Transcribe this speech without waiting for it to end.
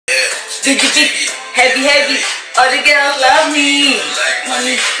Heavy, heavy. All the girls love me.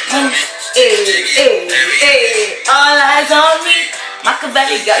 Money, money. Hey, hey, hey. All eyes on me.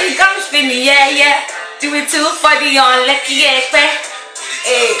 Machiavelli, girl, you come spinning, yeah, yeah. Do it too for the on lucky, yeah,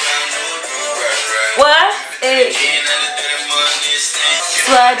 hey. What? Hey. That's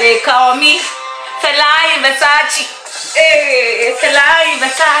what they call me. Fella Versace. Hey, Fella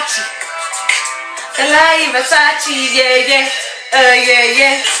Versace. Fella Versace, yeah, yeah. Yeah,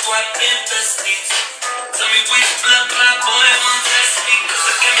 yeah.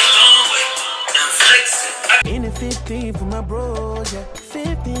 In 15 for my bro, yeah.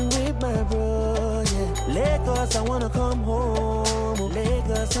 15 with my bro, yeah. Lagos, I wanna come home.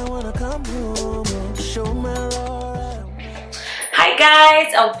 Lagos, I wanna come home. Show my roar. Hi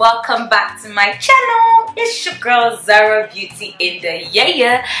guys, and welcome back to my channel. It's your girl Zara Beauty in the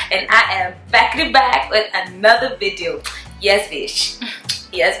yeah, and I am back with another video. Yes, bitch.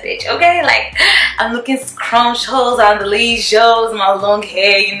 Yes, bitch. Okay, like I'm looking scrumptious on the leisures, my long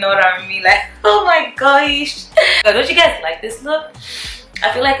hair. You know what I mean? Like, oh my gosh. Don't you guys like this look?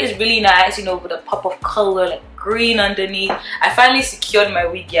 I feel like it's really nice, you know, with a pop of color, like green underneath. I finally secured my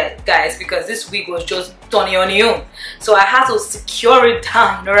wig, yet, guys, because this wig was just Tony on you. So I had to secure it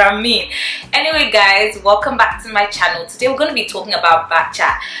down, you know what I mean? Anyway, guys, welcome back to my channel. Today we're going to be talking about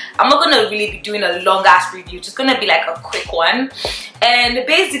BKCHAT. I'm not going to really be doing a long ass review, just going to be like a quick one. And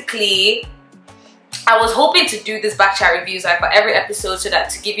basically, I was hoping to do this BKCHAT reviews like for every episode, so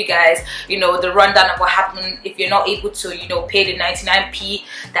that to give you guys, you know, the rundown of what happened if you're not able to, you know, pay the 99p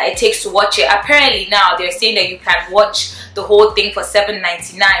that it takes to watch it. Apparently now they're saying that you can watch the whole thing for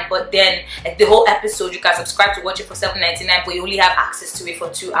 $7.99, but then like, the whole episode you can subscribe to watch it for $7.99, but you only have access to it for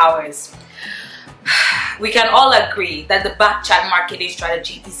 2 hours. We can all agree that the BKCHAT marketing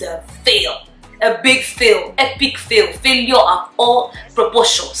strategy is a fail. A big fail, epic fail, failure of all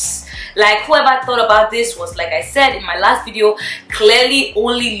proportions. Like, whoever thought about this was, like I said in my last video, clearly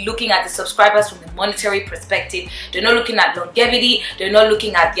only looking at the subscribers from the monetary perspective. They're not looking at longevity, they're not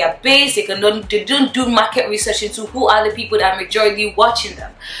looking at their base, they don't do market research into who are the people that are majority watching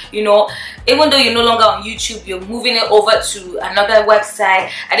them. You know, even though you're no longer on YouTube, you're moving it over to another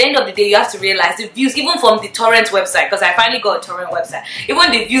website. At the end of the day, you have to realize the views, even from the torrent website, because I finally got a torrent website, even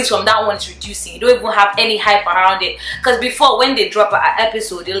the views from that one is reducing. You don't even have any hype around it, because before, when they drop an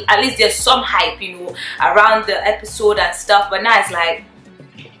episode, at least there's some hype, you know, around the episode and stuff. But now it's like,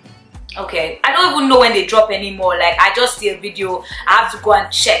 okay, I don't even know when they drop anymore. Like, I just see a video, I have to go and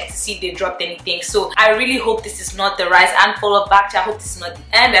check to see if they dropped anything. So I really hope this is not the rise and fall of BKCHAT. I hope this is not the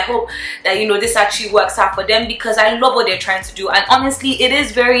end. I hope that, you know, this actually works out for them, because I love what they're trying to do, and honestly it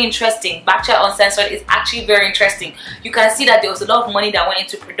is very interesting. BKCHAT Uncensored is actually very interesting. You can see that there was a lot of money that went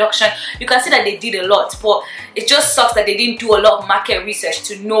into production. You can see that they did a lot, but it just sucks that they didn't do a lot of market research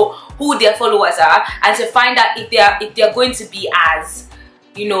to know who their followers are, and to find out if they're going to be as,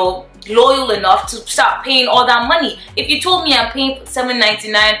 you know, loyal enough to start paying all that money. If you told me I'm paying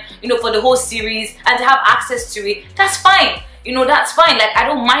 $7.99, you know, for the whole series and to have access to it, that's fine. You know, that's fine. Like, I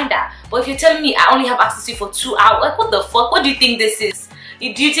don't mind that. But if you're telling me I only have access to it for 2 hours, like, what the fuck? What do you think this is?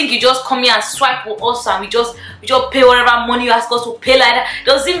 Do you think you just come here and swipe with us and we just pay whatever money you ask us to pay like that?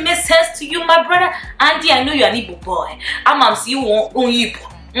 Does it make sense to you, my brother? Auntie, I know you're an Igbo boy. I'm see you want Igbo.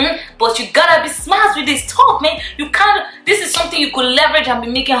 But you gotta be smart with this talk, man. You can't. This is something you could leverage and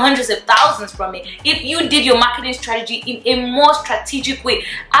be making hundreds of thousands from it if you did your marketing strategy in a more strategic way.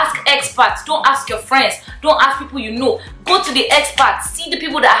 Ask experts. Don't ask your friends. Don't ask people you know. Go to the experts. See the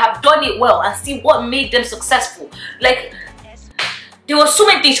people that have done it well and see what made them successful. Like, there were so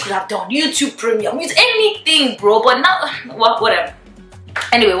many things you could have done. YouTube Premium, anything, bro. But now, well, whatever.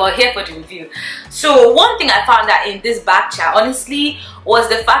 Anyway, we're here for the review. So one thing I found out in this BKCHAT, honestly, was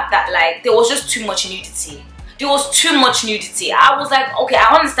the fact that, like, there was just too much nudity. There was too much nudity. I was like, okay,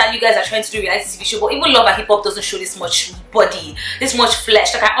 I understand you guys are trying to do a reality TV show, but even Love and Hip Hop doesn't show this much body, this much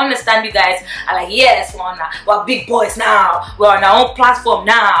flesh. Like, I understand you guys are like, yes, we're big boys now, we're on our own platform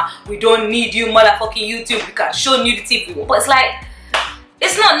now, we don't need you motherfucking YouTube, we can show nudity if we want. But it's like,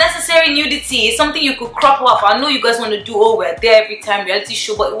 it's not necessary nudity. It's something you could crop off. I know you guys want to do, oh, we're there every time reality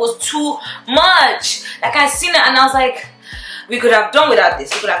show, but it was too much. Like, I seen it and I was like, we could have done without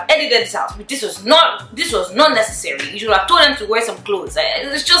this. We could have edited this out. This was not necessary. You should have told them to wear some clothes.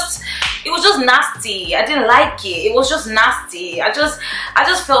 It was just nasty. I didn't like it. It was just nasty. I just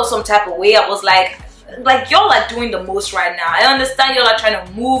felt some type of way. I was like y'all are doing the most right now. I understand y'all are trying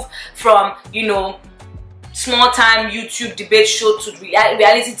to move from, you know, small time YouTube debate show to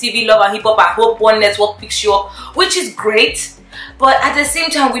reality TV, Love and Hip Hop. I hope One Network picks you up, which is great. but at the same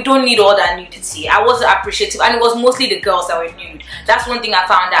time, we don't need all that nudity. I wasn't appreciative, and it was mostly the girls that were nude. That's one thing I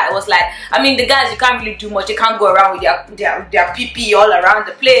found out. It was like, I mean, the guys, you can't really do much. You can't go around with their pee-pee all around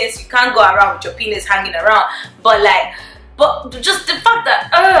the place. You can't go around with your penis hanging around. But like, just the fact that,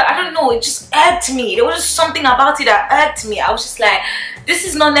 I don't know, it just irked me. There was just something about it that irked me. I was just like, this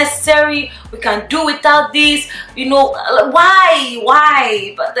is not necessary. We can do without this. You know,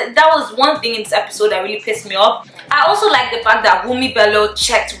 why? But that was one thing in this episode that really pissed me off. I also like the fact that Wumi Bello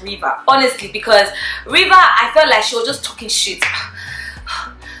checked Riva, honestly, because Riva, I felt like she was just talking shit.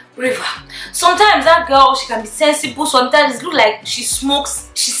 Riva, sometimes that girl, she can be sensible. Sometimes it looks like she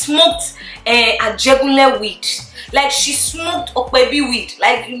smoked a Jegunle weed. Like she smoked baby weed.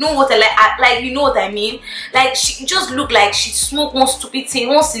 Like, you know what you know what I mean? Like she just looked like she smoked one stupid thing,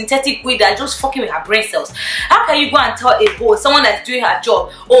 one synthetic weed that just fucking with her brain cells. How can you go and tell someone that's doing her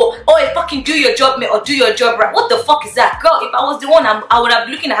job, oh, fucking do your job, mate, or do your job right? What the fuck is that? Girl, if I was the one, I would have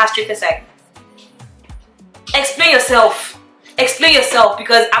been looking at her straight face like, explain yourself. Explain yourself,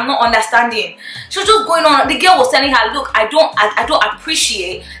 because I'm not understanding. She was just going on. The girl was telling her, look, I don't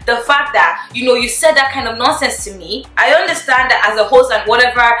appreciate the fact that, you know, you said that kind of nonsense to me. I understand that as a host and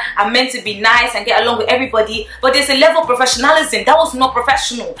whatever, I'm meant to be nice and get along with everybody, but there's a level of professionalism. That was not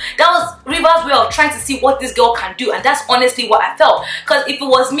professional. That was Riva's way of trying to see what this girl can do, and that's honestly what I felt. Because if it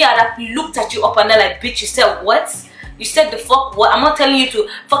was me, I'd have looked at you up and down like, bitch, you said what? You said the fuck what? I'm not telling you to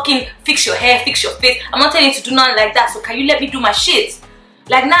fucking fix your hair, fix your face. I'm not telling you to do nothing like that. So can you let me do my shit?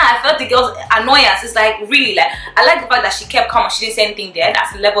 Like, now I felt the girl's annoyance. It's like, really, like, I like the fact that she kept calm and she didn't say anything there.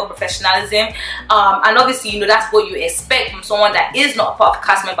 That's the level of professionalism. And obviously, you know, that's what you expect from someone that is not a part of the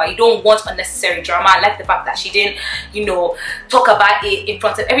cast member. You don't want unnecessary drama. I like the fact that she didn't, you know, talk about it in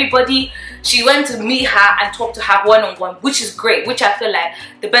front of everybody. She went to meet her and talk to her one-on-one, which is great, which I feel like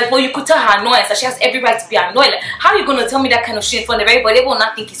the best. But you could tell her annoyance that she has every right to be annoyed. Like, how are you going to tell me that kind of shit in front of everybody? They will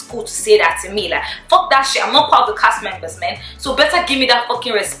not think it's cool to say that to me. Like, fuck that shit. I'm not part of the cast members, man. So better give me that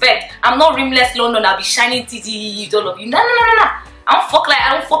fucking respect. I'm not rimless London. I'll be shining titties, all of you. No. I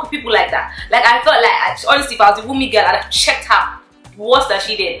don't fuck with people like that. Like, I felt like, honestly, if I was a Wumi girl, I'd have checked her worse than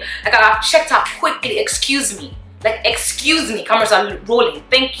she did. Like, I'd have checked her quickly. Excuse me. Like, excuse me. Cameras are rolling.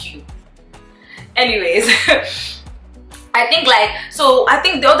 Thank you. Anyways, I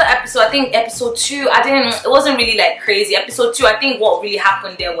think the other episode, I think episode 2, it wasn't really like crazy. Episode 2, I think what really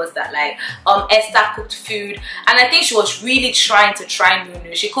happened there was that like Esther cooked food, and I think she was really trying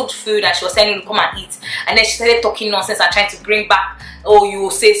new. She cooked food and she was telling you to come and eat, and then she started talking nonsense and trying to bring back, oh, you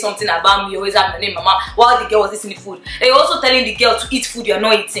will say something about me, you always have my name, mama, while the girl was eating the food. And you're also telling the girl to eat food you're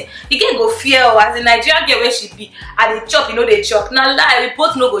not eating. The girl go fear, as a Nigerian girl where she be, and they chop, you know they chop. Now lie, we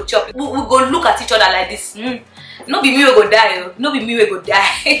both no go chop. We go look at each other like this. No be me we go die, no be me we go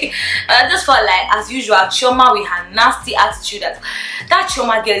die. And I just felt like, as usual, Chioma with her nasty attitude, that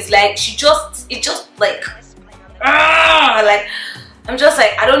Chioma girl is like, I'm just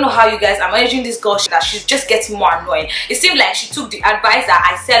like, I don't know how you guys are managing this girl, that she's just getting more annoying. It seemed like she took the advice that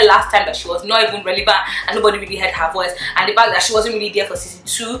I said last time, that she was not even relevant and nobody really heard her voice, and the fact that she wasn't really there for season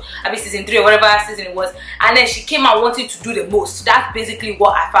 2, I mean season 3 or whatever season it was, and then she came out wanting to do the most. That's basically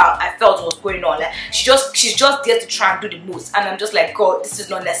what I felt was going on. Like, she's just there to try and do the most, and I'm just like, God, this is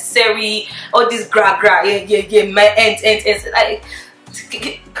not necessary. All this gra, my ends, like,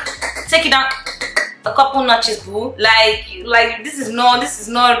 take it down a couple notches, boo. Like this is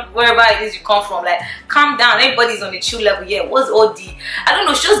not wherever it is you come from. Like, calm down. Everybody's on the chill level. Yeah, what's all the, I don't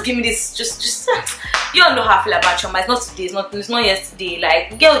know, she just give me this, just you all know how I feel about Chioma. It's not today, it's not yesterday.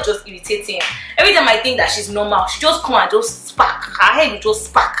 Like, girl just irritating. Every time I think that she's normal, she just come and just spark. Her head will just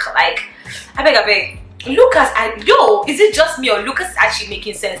spark. Like, I beg. Lucas, is it just me, or Lucas is actually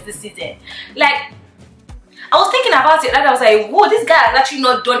making sense this season? Like, I was thinking about it, and I was like, whoa, this guy has actually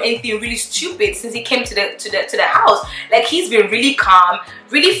not done anything really stupid since he came to the house. Like, he's been really calm,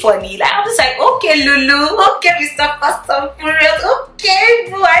 really funny. Like, I'm just like, okay, Lulu, okay, Mr. Fast and Furious, okay,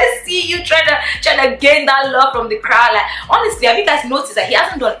 bro, I see you trying to gain that love from the crowd. Like, honestly, have you guys noticed that he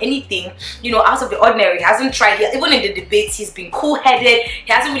hasn't done anything, you know, out of the ordinary? He hasn't tried. Even in the debates, he's been cool-headed.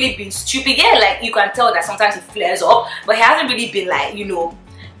 He hasn't really been stupid. Yeah, like, you can tell that sometimes he flares up, but he hasn't really been like, you know,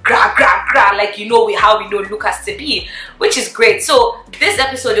 gra, like, you know, how we know Lucas to be, which is great. So this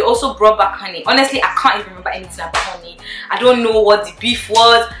episode, they also brought back Honey. Honestly, I can't even remember anything about Honey. I don't know what the beef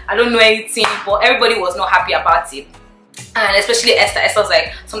was. I don't know anything, but everybody was not happy about it. And especially Esther. Esther was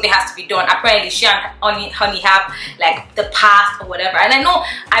like, something has to be done. Apparently she and Honey have like the past or whatever. And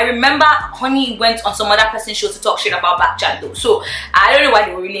I remember Honey went on some other person's show to talk shit about BKCHAT though. So I don't know why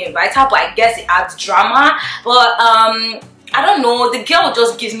they were really invite her, but I guess it adds drama. But I don't know, the girl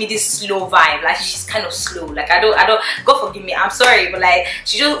just gives me this slow vibe. Like, she's kind of slow. Like, I don't, God forgive me, I'm sorry, but like,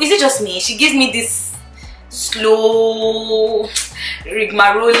 is it just me? She gives me this slow,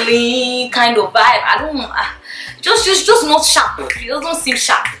 rigmarole kind of vibe. I don't, she's just not sharp. She doesn't seem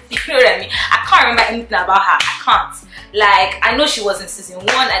sharp. You know what I mean? I can't remember anything about her. I can't. Like, I know she was in season 1.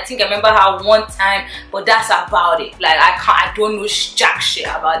 I think I remember her one time, but that's about it. Like, I don't know jack shit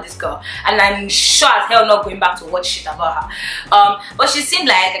about this girl, and I'm sure as hell not going back to watch shit about her. But she seemed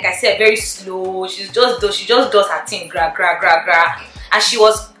like I said, very slow. She just does her thing, gra. And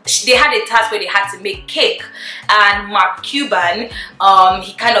they had a task where they had to make cake, and Mark Cuban,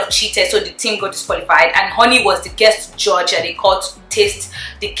 he kind of cheated, so the team got disqualified, and Honey was the guest judge that they called to taste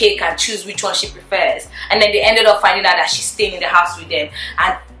the cake and choose which one she prefers. And then they ended up finding out that she's staying in the house with them,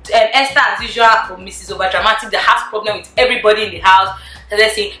 and Esther, as usual, for Mrs. Overdramatic, that has problem with everybody in the house. So they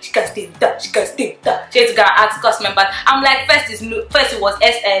say she can stay that, she can stay that. She had to go and ask cast members. I'm like, first it was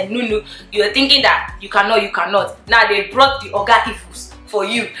Nunu. You were thinking that you cannot. Now they brought the Oga Ifus for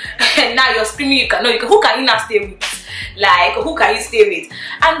you, and now you're screaming you cannot. Who can you now stay with? Like, who can you stay with?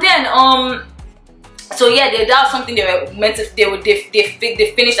 And then so yeah, that was something they were meant to. They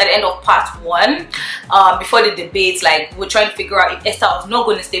finished at the end of part 1. Before the debates, like, we're trying to figure out if Esther was not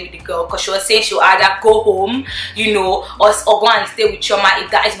going to stay with the girl, because she was saying she'll either go home, you know, or go and stay with Chioma if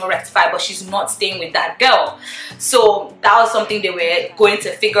that is not rectified. But she's not staying with that girl. So that was something they were going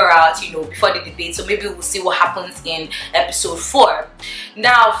to figure out, you know, before the debate. So maybe we'll see what happens in episode 4.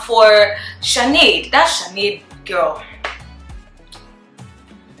 Now for Sinead, that Sinead girl.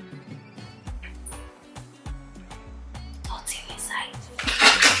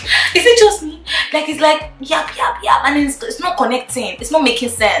 Is it just me? Like, it's like yap, and it's not connecting, it's not making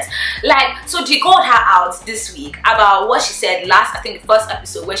sense. Like, so they called her out this week about what she said last, I think the first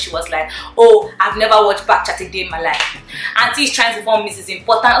episode, where she was like, oh, I've never watched BKCHAT a day in my life. Auntie is trying to form Mrs.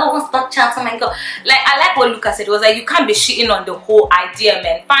 Important. Oh, what's BKCHAT? Oh my god. Like, I like what Lucas said. It was like, you can't be shitting on the whole idea,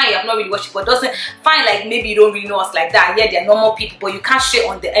 man. Fine, you have not really watched it, but doesn't, fine, like, maybe you don't really know us like that. Yeah, they're normal people, but you can't shit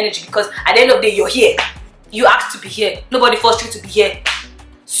on the energy, because at the end of the day, you're here. You asked to be here. Nobody forced you to be here.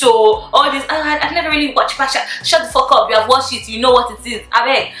 So all this, I've never really watched BKCHAT. Shut the fuck up, you have watched it, you know what it is. I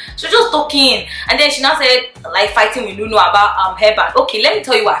beg. So just talking, and then she now said, like, fighting with Nunu about hairband. Okay, let me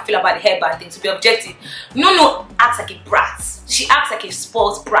tell you what I feel about the hairband thing, to be objective. Nunu acts like a brat. She acts like a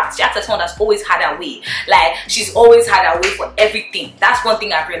spoiled brat. She acts like someone that's always had her way. Like, she's always had her way for everything. That's one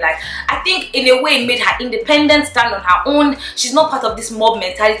thing I've realized. I think in a way it made her independent, stand on her own. She's not part of this mob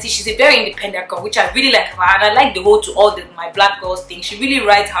mentality. She's a very independent girl, which I really like her. And I like the whole to all my black girls thing. She really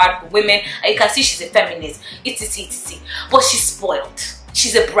writes hard for women, and you can see she's a feminist. Etc. But she's spoiled.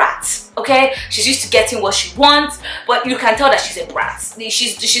 She's a brat, okay? She's used to getting what she wants, but you can tell that she's a brat.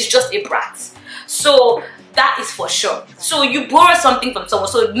 She's just a brat. So that is for sure. So you borrow something from someone.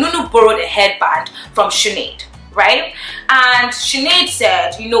 So Nunu borrowed a headband from Sinead, right? And Sinead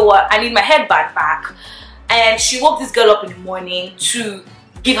said, you know what, I need my headband back. And she woke this girl up in the morning to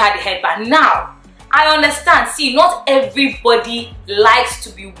give her the headband. Now, I understand. See, not everybody likes to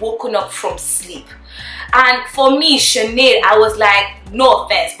be woken up from sleep. And for me, Sinead, I was like, no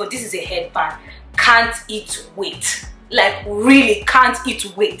offense, but this is a headband. Can't it wait? Like, really can't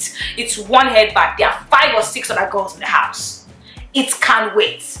it wait? It's one headband. There are 5 or 6 other girls in the house. It can't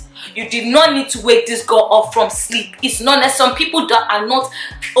wait. You did not need to wake this girl up from sleep. It's not that some people that are not,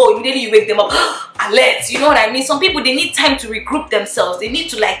 oh, immediately you wake them up, alert, you know what I mean? Some people, they need time to regroup themselves. They need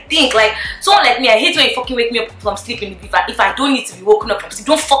to, like, think. Like, someone like me, I hate when you fucking wake me up from sleep. If I don't need to be woken up from sleep,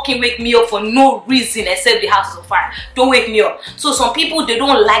 don't fucking wake me up for no reason except the house is on fire. Don't wake me up. So some people, they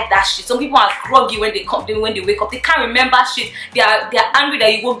don't like that shit. Some people are groggy when they wake up. They can't remember shit. They are angry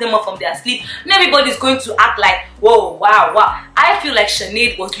that you woke them up from their sleep. And everybody's going to act like, whoa, wow. I feel like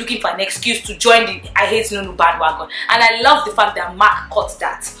Sinead was looking for an excuse to join the I hate Nunu bandwagon, and I love the fact that Mark caught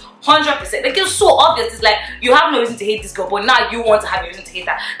that 100%. Like, it's so obvious. It's like, you have no reason to hate this girl, but now you want to have a reason to hate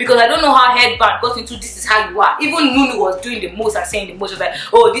her, because I don't know how headband got into this is how you are. Even Nunu was doing the most and saying the most. She was like,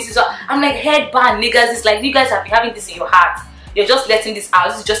 oh, this is what I'm like, headband niggas. It's like, you guys have been having this in your heart. You're just letting this out.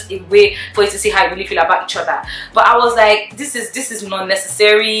 This is just a way for you to see how you really feel about each other. But I was like, this is not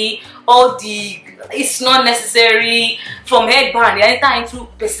necessary. It's not necessary. From headband, they enter into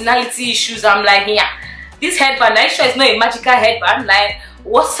personality issues. I'm like, yeah, this headband, are you sure it's not a magical headband? Like,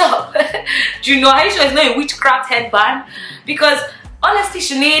 what's up? Do you know? Are you sure it's not a witchcraft headband? Because honestly,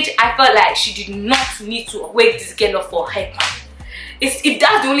 Sinead, I felt like she did not need to wake this girl up for headband. If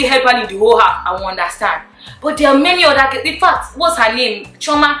that's the only headband in the whole house, I won't understand. But there are many other girls. In fact, what's her name?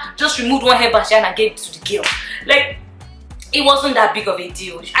 Chioma just removed one headband and gave it to the girl. Like, it wasn't that big of a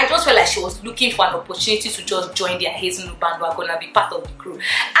deal. I just felt like she was looking for an opportunity to just join their Hazel bandwagon and be part of the crew.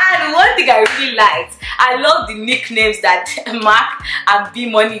 And one thing I really liked, I love the nicknames that Mark and B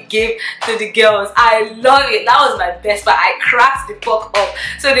Money gave to the girls. I love it. That was my best part. I cracked the fuck up.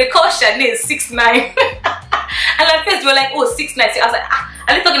 So they called Shanae 6'9". And at first they were like, oh, 6'9". So I was like,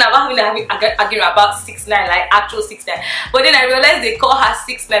 are they talking about having arguing about 6'9", like actual 6'9"? But then I realized they call her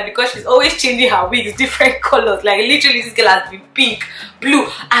 6'9" because she's always changing her wigs, different colors. Like literally, this girl has been pink, blue,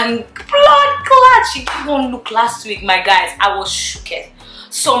 and blood clad. She didn't even look last week, my guys. I was shooked.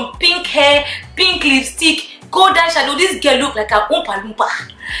 Some pink hair, pink lipstick, golden shadow. This girl looked like a Oompa Loompa.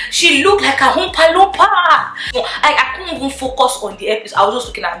 She looked like a Oompa Loompa. Like I couldn't even focus on the episode. I was just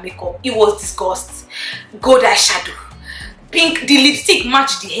looking at makeup. It was disgusting. Golden shadow, pink. The lipstick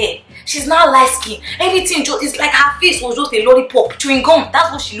matched the hair. She's not light skin. Everything just, it's like her face was just a lollipop, chewing gum.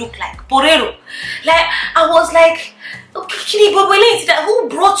 That's what she looked like. Porero. Like I was like, okay, but who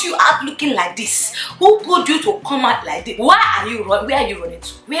brought you out looking like this? Who told you to come out like this? Why are you running? Where are you running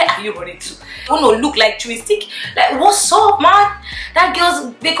to? Where are you running to? You want to look like chewing stick? Like what's up, man? That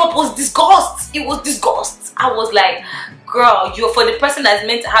girl's makeup was disgust. It was disgust. I was like, girl, you're for the person that's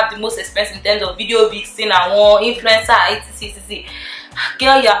meant to have the most expense in terms of video vixen and one influencer, etc.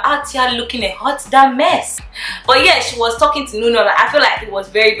 Girl, you're out here looking a hot damn mess. But yeah, she was talking to Nuno. I feel like it was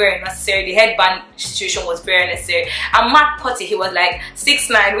very, very necessary. The headband situation was very necessary. And Mark caught it. He was like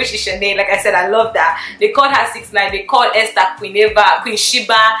 6'9", which is Shanae. Like I said, I love that. They called her 6'9". They called Esther Queen Eva, Queen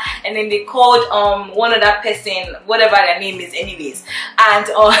Sheba, and then they called one other person, whatever their name is, anyways. And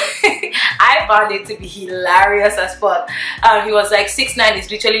I found it to be hilarious as fuck. He was like 6'9" is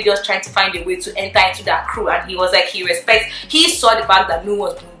literally just trying to find a way to enter into that crew, and he was like he saw the fact that no one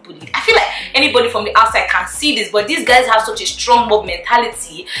was being bullied. I feel like anybody from the outside can see this, but these guys have such a strong mob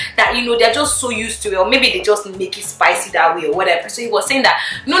mentality that, you know, they're just so used to it, or maybe they just make it spicy that way or whatever. So he was saying that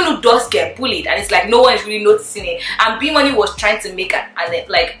Nunu does get bullied, and it's like no one is really noticing it. And B Money was trying to make an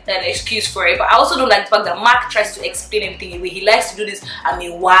excuse for it, but I also don't like the fact that Mark tries to explain everything away. He likes to do this. I'm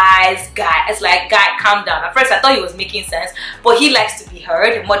a wise guy. It's like, guy, calm down. At first I thought he was making sense, but he likes to be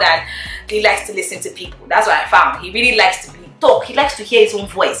heard more than he likes to listen to people. That's what I found. He really likes to be talk. He likes to hear his own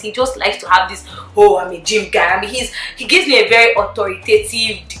voice. He just likes to have this, oh, I'm a gym guy. I mean, he gives me a very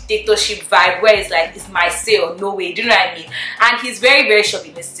authoritative dictatorship vibe where it's like, it's my say or no way. Do you know what I mean? And he's very, very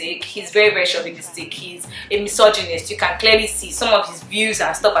chauvinistic. He's very, very chauvinistic. He's a misogynist. You can clearly see some of his views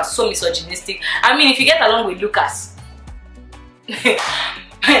and stuff are so misogynistic. I mean, if you get along with Lucas,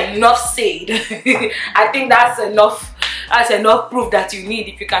 enough said. I think that's enough. That's enough proof that you need.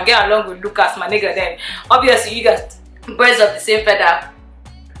 If you can get along with Lucas, my nigga, then obviously you guys birds of the same feather.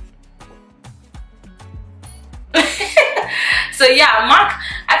 So yeah, Mark,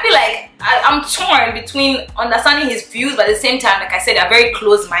 I feel like I'm torn between understanding his views, but at the same time, like I said, they're very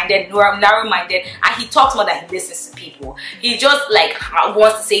close-minded, narrow-minded, and he talks more than he listens to people. He just like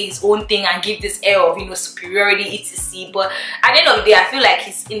wants to say his own thing and give this air of, you know, superiority, etc. But at the end of the day, I feel like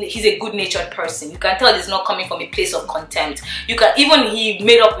he's a good-natured person. You can tell it's not coming from a place of contempt. You can even, he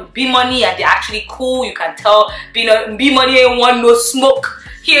made up with B Money and they're actually cool. You can tell B Money ain't want no smoke.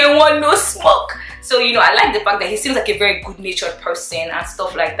 He ain't want no smoke. So, you know, I like the fact that he seems like a very good-natured person and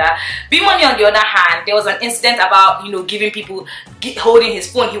stuff like that. B Money, on the other hand, there was an incident about, you know, giving people, holding his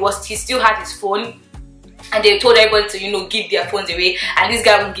phone. He still had his phone, and they told everybody to, you know, give their phones away, and this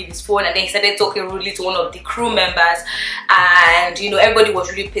guy wouldn't give his phone, and then he started talking rudely to one of the crew members, and, you know, everybody was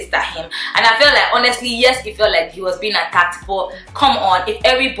really pissed at him. And I felt like, honestly, yes, it felt like he was being attacked, but come on, if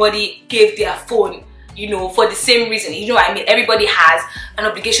everybody gave their phone, you know, for the same reason, you know what I mean, everybody has an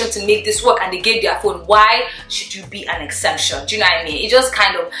obligation to make this work, and they gave their phone, why should you be an exemption? Do you know what I mean? It just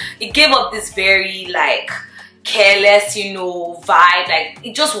kind of, it gave up this very like careless, you know, vibe. Like,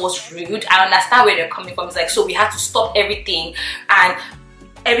 it just was rude. I understand where they're coming from. It's like, so we have to stop everything and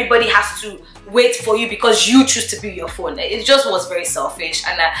everybody has to wait for you because you choose to be your phone. It just was very selfish,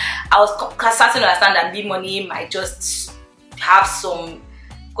 and I was starting to understand that B Money might just have some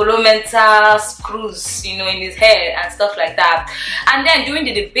mental screws, you know, in his hair and stuff like that. And then during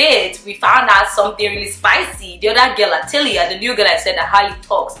the debate, we found out something really spicy. The other girl, ATTILIA, the new girl I said that how he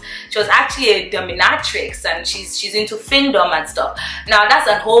talks, she was actually a dominatrix, and she's into findom and stuff. Now that's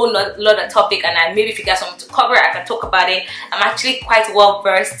a whole lot of topic, and maybe if you guys want me to cover it, I can talk about it. I'm actually quite well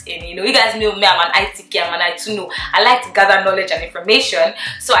versed in, you know, you guys know me, I'm an ITK, I'm an I2know. I like to gather knowledge and information,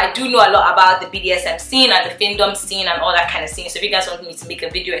 so I do know a lot about the BDSM scene and the findom scene and all that kind of scene. So if you guys want me to make a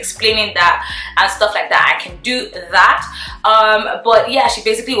video video explaining that and stuff like that, I can do that. But yeah, she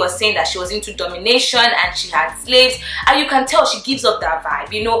basically was saying that she was into domination and she had slaves, and you can tell she gives up that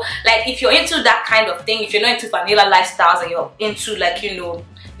vibe, you know, like if you're into that kind of thing, if you're not into vanilla lifestyles and you're into, like, you know,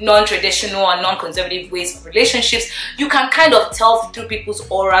 non-traditional and non-conservative ways of relationships, you can kind of tell through people's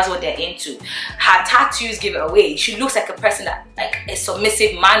auras what they're into. Her tattoos give it away. She looks like a person that, like, a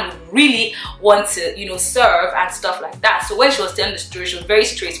submissive man would really want to, you know, serve and stuff like that. So when she was telling the story, she was very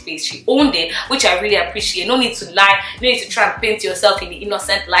straight-faced. She owned it, which I really appreciate. No need to lie, no need to try and paint yourself in the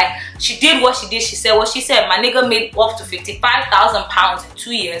innocent light. She did what she did. She said what she said. My nigga made up to £55,000 in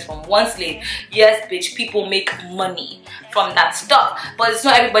 2 years from one slave. Yes, bitch, people make money from that stuff, but it's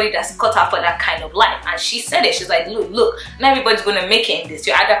not everybody that's cut out for that kind of life. And she said it. She's like, look, not everybody's gonna make it in this.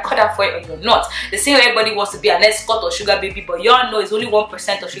 You're either cut out for it or you're not. The same way everybody wants to be an escort or sugar baby, but y'all know it's only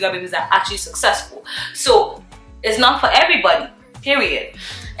 1% of sugar babies that are actually successful. So it's not for everybody, period.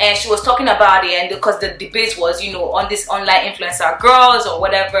 And she was talking about it, and because the debate was, you know, on this online influencer girls or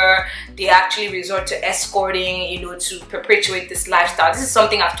whatever, they actually resort to escorting, you know, to perpetuate this lifestyle. This is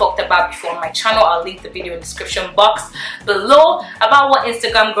something I've talked about before on my channel. I'll link the video in the description box below about what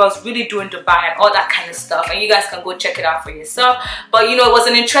Instagram girls really do in Dubai and all that kind of stuff, and you guys can go check it out for yourself. But you know, it was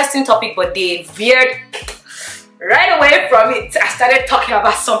an interesting topic, but they veered right away from it. I started talking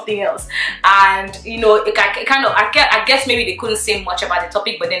about something else, and you know, I guess maybe they couldn't say much about the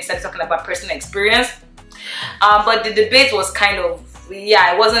topic, but then started talking about personal experience. But the debate was kind of,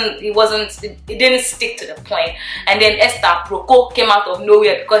 yeah, it didn't stick to the point. And then Esther Proko came out of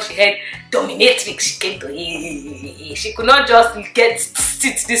nowhere because she had dominatrix. She came to, she could not just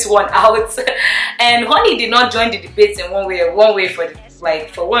sit this one out. And Honey did not join the debates in one way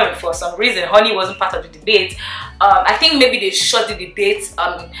for some reason. Honey wasn't part of the debate. I think maybe they shot the debate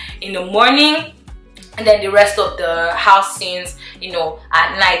in the morning, and then the rest of the house scenes, you know,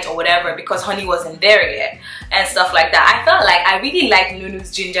 at night or whatever, because Honey wasn't there yet and stuff like that. I felt like I really liked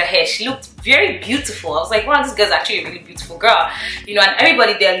Nunu's ginger hair. She looked very beautiful. I was like, wow, this girl's actually a really beautiful girl, you know, and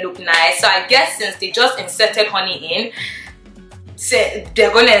everybody there looked nice. So I guess since they just inserted Honey in,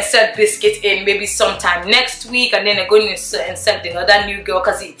 they're going to insert Biscuit in maybe sometime next week, and then they're going to insert the other new girl,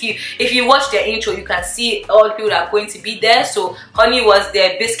 because if you watch their intro, you can see all the people that are going to be there. So Honey was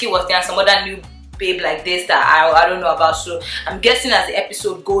there, Biscuit was there, and some other new babe like this that I don't know about. So I'm guessing as the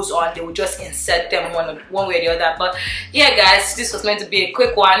episode goes on, they will just insert them one way or the other. But yeah, guys, this was meant to be a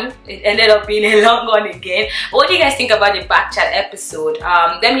quick one. It ended up being a long one again. But what do you guys think about the back chat episode?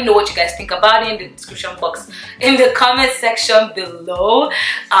 Let me know what you guys think about it in the description box, in the comment section below.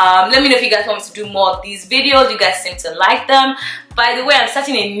 Let me know if you guys want me to do more of these videos. You guys seem to like them. By the way, I'm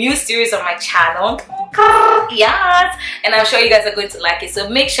starting a new series on my channel. Yes, and I'm sure you guys are going to like it. So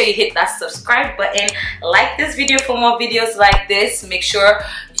make sure you hit that subscribe button, like this video for more videos like this. Make sure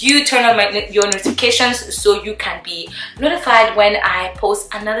you turn on your notifications so you can be notified when I post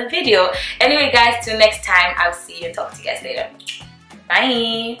another video. Anyway, guys, till next time, I'll see you and talk to you guys later.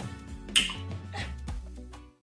 Bye.